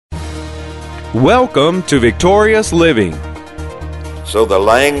Welcome to Victorious Living. So the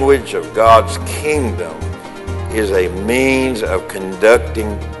language of God's kingdom is a means of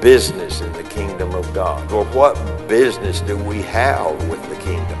conducting business in the kingdom of God. Well, what business do we have with the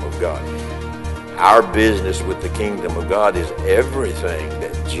kingdom of God? Our business with the kingdom of God is everything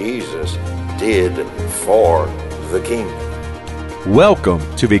that Jesus did for the kingdom. Welcome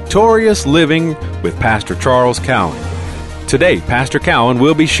to Victorious Living with Pastor Charles Cowan. Today, Pastor Cowan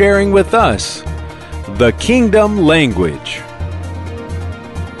will be sharing with us the kingdom language.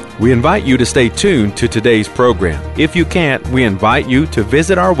 We invite you to stay tuned to today's program. If you can't, we invite you to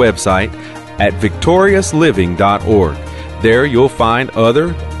visit our website at victoriousliving.org. There you'll find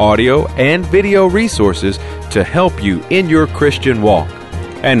other audio and video resources to help you in your Christian walk.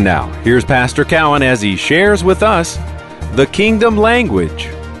 And now, here's Pastor Cowan as he shares with us the kingdom language.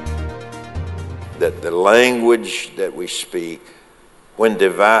 That the language that we speak, when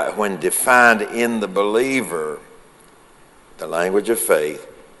defined in the believer, the language of faith,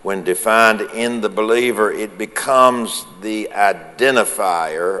 when defined in the believer, it becomes the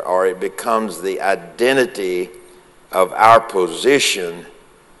identifier, or it becomes the identity of our position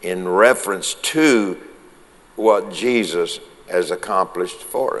in reference to what Jesus has accomplished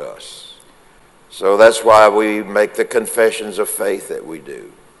for us. So that's why we make the confessions of faith that we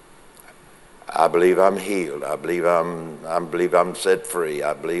do. I believe I'm healed. I believe I'm set free.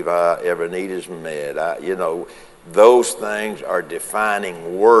 I believe every need is met. Those things are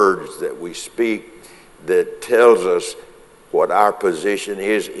defining words that we speak that tells us what our position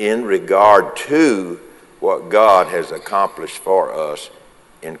is in regard to what God has accomplished for us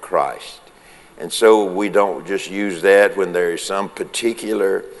in Christ. And so we don't just use that when there is some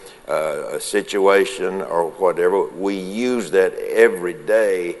particular situation or whatever. We use that every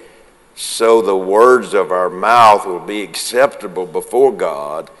day so the words of our mouth will be acceptable before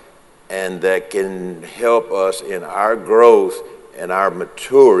God, and that can help us in our growth and our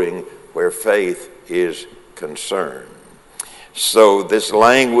maturing where faith is concerned. So this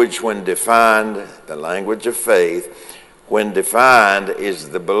language, when defined, the language of faith, when defined, is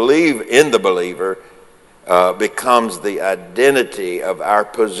the believer becomes the identity of our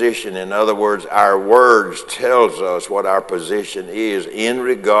position. In other words, our words tells us what our position is in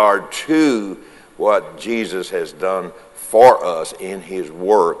regard to what Jesus has done for us in his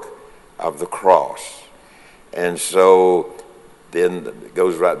work of the cross. And so then it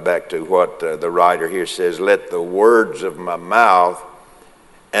goes right back to what the writer here says, let the words of my mouth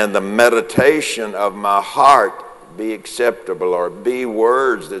and the meditation of my heart be acceptable, or be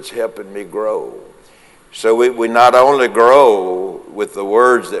words that's helping me grow. So we not only grow with the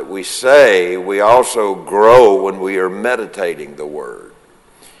words that we say, we also grow when we are meditating the word.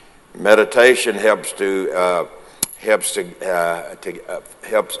 Meditation helps us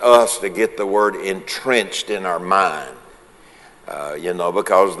to get the word entrenched in our mind.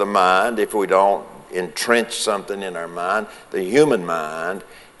 Because the mind, if we don't entrench something in our mind, the human mind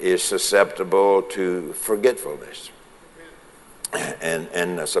is susceptible to forgetfulness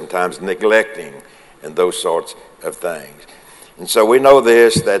and sometimes neglecting and those sorts of things. And so we know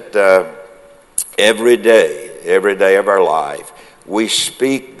this, that every day of our life, we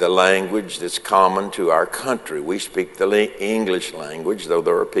speak the language that's common to our country. We speak the English language, though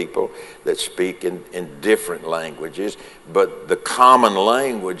there are people that speak in different languages. But the common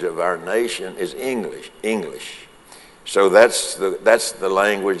language of our nation is English. So that's the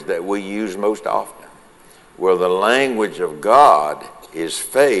language that we use most often. Well, the language of God is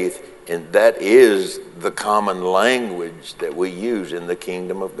faith, and that is the common language that we use in the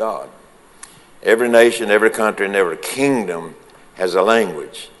kingdom of God. Every nation, every country, and every kingdom has a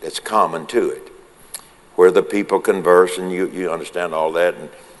language that's common to it, where the people converse, and you understand all that,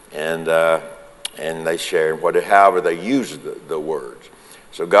 and they share however they use the words.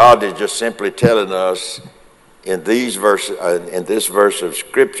 So God is just simply telling us in this verse of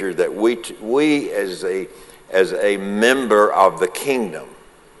Scripture that we as a member of the kingdom,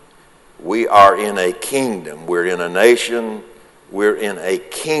 we are in a kingdom. We're in a nation. We're in a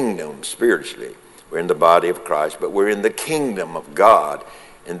kingdom spiritually. We're in the body of Christ, but we're in the kingdom of God.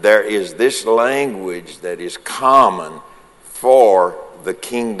 And there is this language that is common for the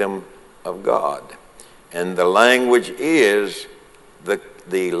kingdom of God. And the language is the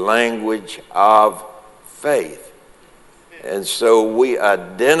language of faith. And so we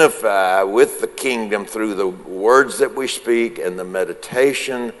identify with the kingdom through the words that we speak and the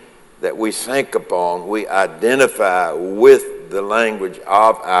meditation that we think upon. We identify with the language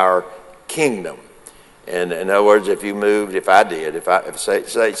of our kingdom. And in other words, if you moved,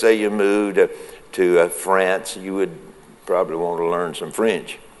 say you moved to France, you would probably want to learn some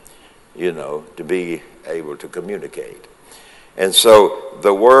French. to be able to communicate. And so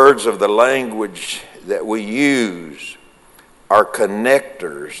the words of the language that we use are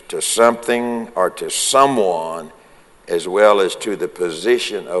connectors to something or to someone, as well as to the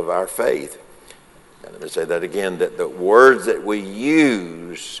position of our faith. Now, let me say that again, that the words that we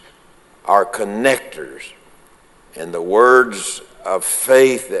use are connectors, and the words of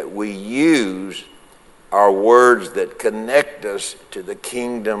faith that we use are words that connect us to the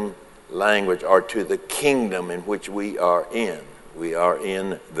kingdom language, or to the kingdom in which we are in. We are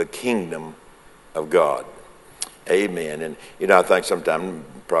in the kingdom of God. Amen. And, I think sometimes,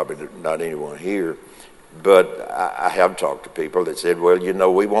 probably not anyone here, but I have talked to people that said, well,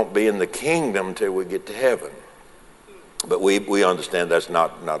 we won't be in the kingdom until we get to heaven. But we understand that's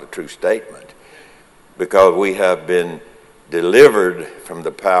not a true statement, because we have been delivered from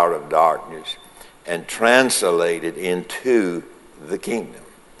the power of darkness and translated into the kingdom.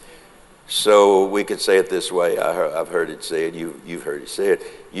 So we could say it this way. I've heard it said, you've heard it said,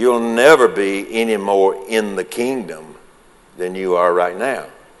 you'll never be any more in the kingdom than you are right now.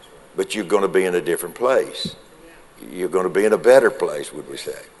 But you're going to be in a different place. You're going to be in a better place, would we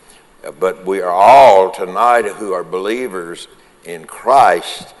say. But we are all tonight who are believers in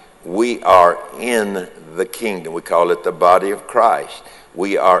Christ. We are in the kingdom. We call it the body of Christ.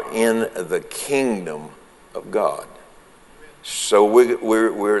 We are in the kingdom of God. So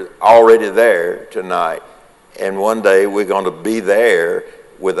we're already there tonight, and one day we're going to be there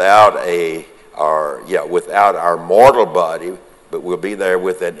without our mortal body, but we'll be there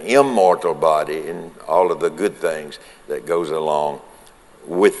with an immortal body and all of the good things that goes along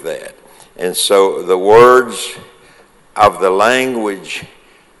with that. And so the words of the language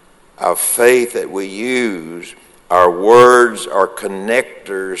of faith that we use are words or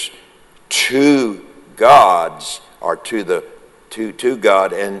connectors to God's, or to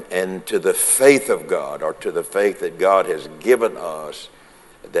God and to the faith of God, or to the faith that God has given us,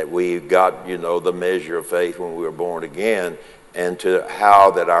 that we got, the measure of faith when we were born again, and to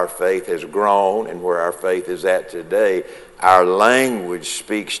how that our faith has grown and where our faith is at today. Our language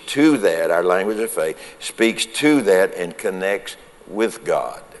speaks to that. Our language of faith speaks to that and connects with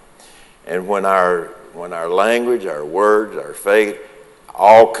God. And when our language, our words, our faith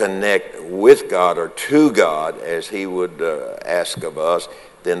all connect with God or to God as he would ask of us,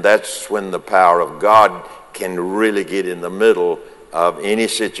 then that's when the power of God can really get in the middle of any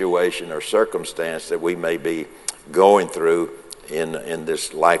situation or circumstance that we may be going through in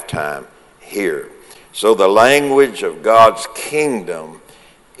this lifetime here. So the language of God's kingdom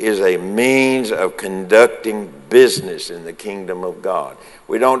is a means of conducting business in the kingdom of God.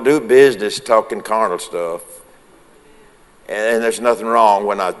 We don't do business talking carnal stuff. And there's nothing wrong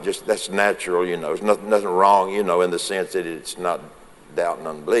that's natural, There's nothing wrong, in the sense that it's not doubt and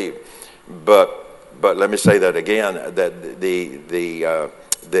unbelief. But let me say that again, that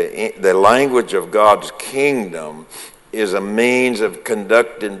the language of God's kingdom is a means of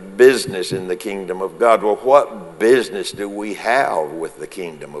conducting business in the kingdom of God. Well, what business do we have with the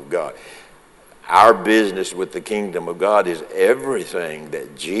kingdom of God? Our business with the kingdom of God is everything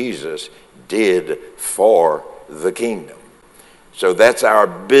that Jesus did for the kingdom. So that's our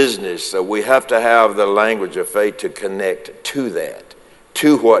business. So we have to have the language of faith to connect to that,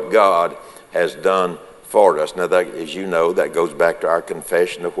 to what God has done for us. Now, that, as you know, that goes back to our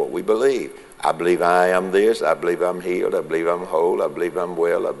confession of what we believe. I believe I am this. I believe I'm healed. I believe I'm whole. I believe I'm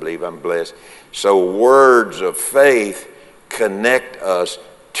well. I believe I'm blessed. So words of faith connect us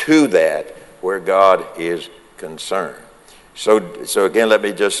to that where God is concerned. So again, let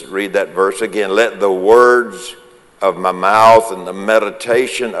me just read that verse again. Let the words of my mouth and the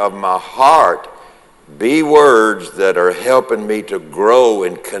meditation of my heart be words that are helping me to grow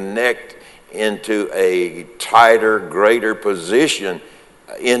and connect into a tighter, greater position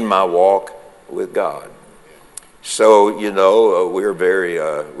in my walk with God. So, we're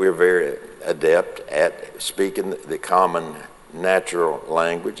very adept at speaking the common natural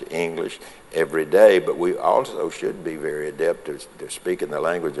language, English, every day, but we also should be very adept to speaking the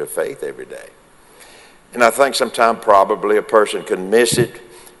language of faith every day. And I think sometimes probably a person can miss it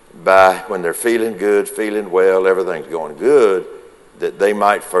by when they're feeling good, feeling well, everything's going good, that they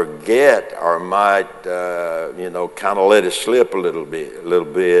might forget or might, kind of let it slip a little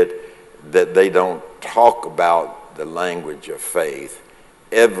bit, that they don't talk about the language of faith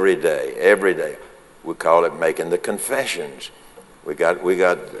every day. We call it making the confessions. We got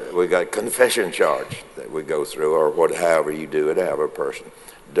confession charts that we go through, or however you do it, however a person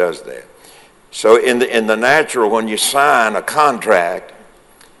does that. So in the natural, when you sign a contract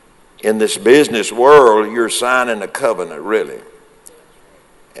in this business world, you're signing a covenant, really.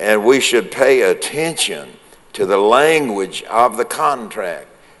 And we should pay attention to the language of the contract.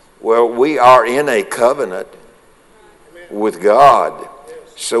 Well, we are in a covenant with God,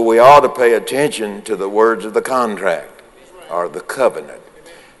 so we ought to pay attention to the words of the contract or the covenant,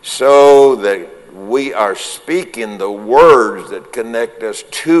 so that we are speaking the words that connect us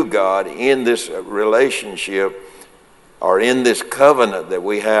to God in this relationship or in this covenant that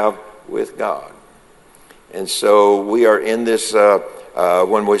we have with God. And so we are in this,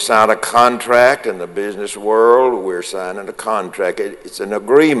 when we sign a contract in the business world, we're signing a contract. It's an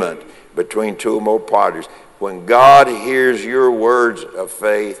agreement between two or more parties. When God hears your words of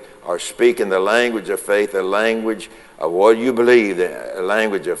faith or speaking the language of faith, the language of what you believe, the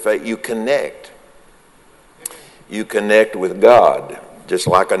language of faith, you connect. You connect with God, just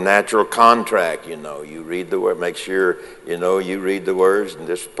like a natural contract. You read the word, make sure you read the words, and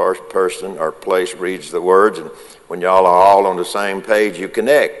this person or place reads the words, and when y'all are all on the same page, you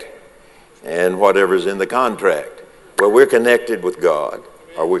connect, and whatever's in the contract. Well, we're connected with God,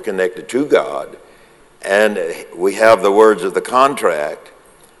 or we're connected to God, and we have the words of the contract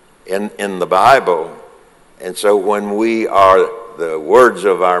in the Bible, and so when we are the words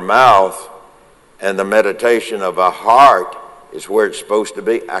of our mouth and the meditation of our heart is where it's supposed to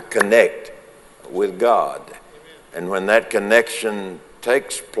be, I connect with God. And when that connection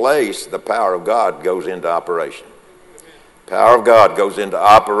takes place, the power of God goes into operation. Power of God goes into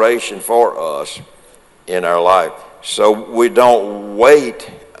operation for us in our life. So we don't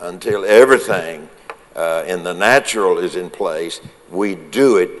wait until everything in the natural is in place. We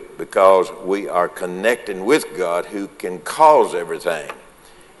do it because we are connecting with God, who can cause everything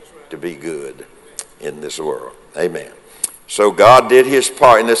to be good in this world. Amen. So God did his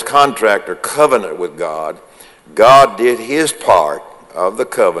part in this contract or covenant with God. God did his part of the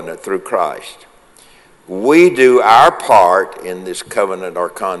covenant through Christ. We do our part in this covenant or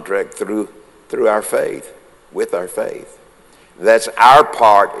contract through our faith, with our faith. That's our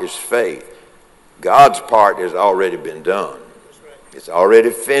part is faith. God's part has already been done. It's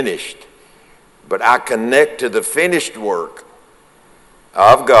already finished. But I connect to the finished work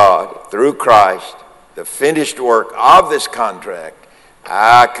of God through Christ, the finished work of this contract.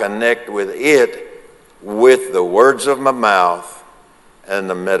 I connect with it with the words of my mouth and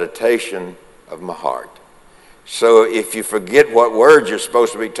the meditation of my heart. So if you forget what words you're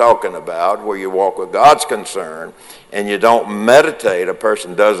supposed to be talking about, where you walk with God's concern, and you don't meditate, a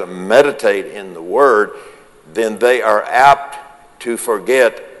person doesn't meditate in the Word, then they are apt to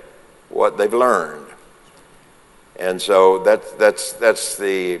forget what they've learned. And so that's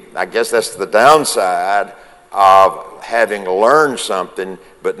the downside of having learned something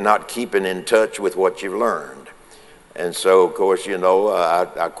but not keeping in touch with what you've learned. And so, of course,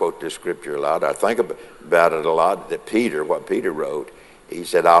 I quote this scripture a lot. I think about it a lot, that what Peter wrote, he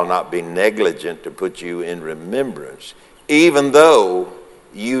said, I'll not be negligent to put you in remembrance, even though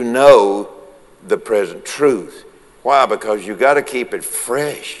you know the present truth. Why? Because you got to keep it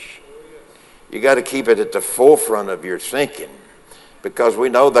fresh. You got to keep it at the forefront of your thinking, because we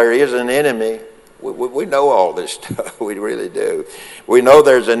know there is an enemy. We know all this stuff. We really do. We know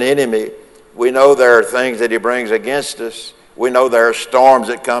there's an enemy. We know there are things that he brings against us. We know there are storms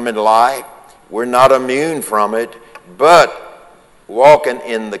that come in life. We're not immune from it, but walking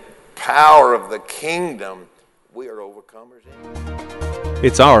in the power of the kingdom, we are overcomers.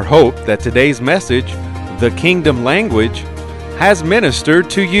 It's our hope that today's message, The Kingdom Language, has ministered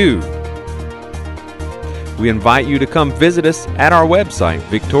to you. We invite you to come visit us at our website,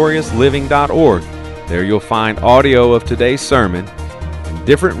 victoriousliving.org. There you'll find audio of today's sermon and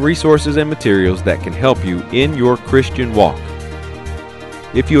different resources and materials that can help you in your Christian walk.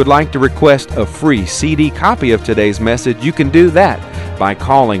 If you would like to request a free CD copy of today's message, you can do that by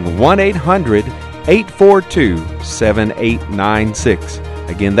calling 1-800-842-7896.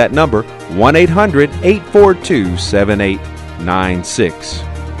 Again, that number, 1-800-842-7896.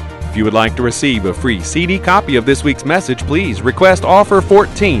 If you would like to receive a free CD copy of this week's message, please request offer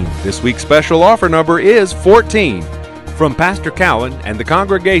 14. This week's special offer number is 14. From Pastor Cowan and the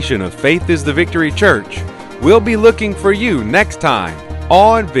congregation of Faith is the Victory Church, we'll be looking for you next time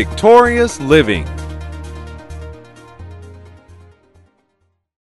on Victorious Living.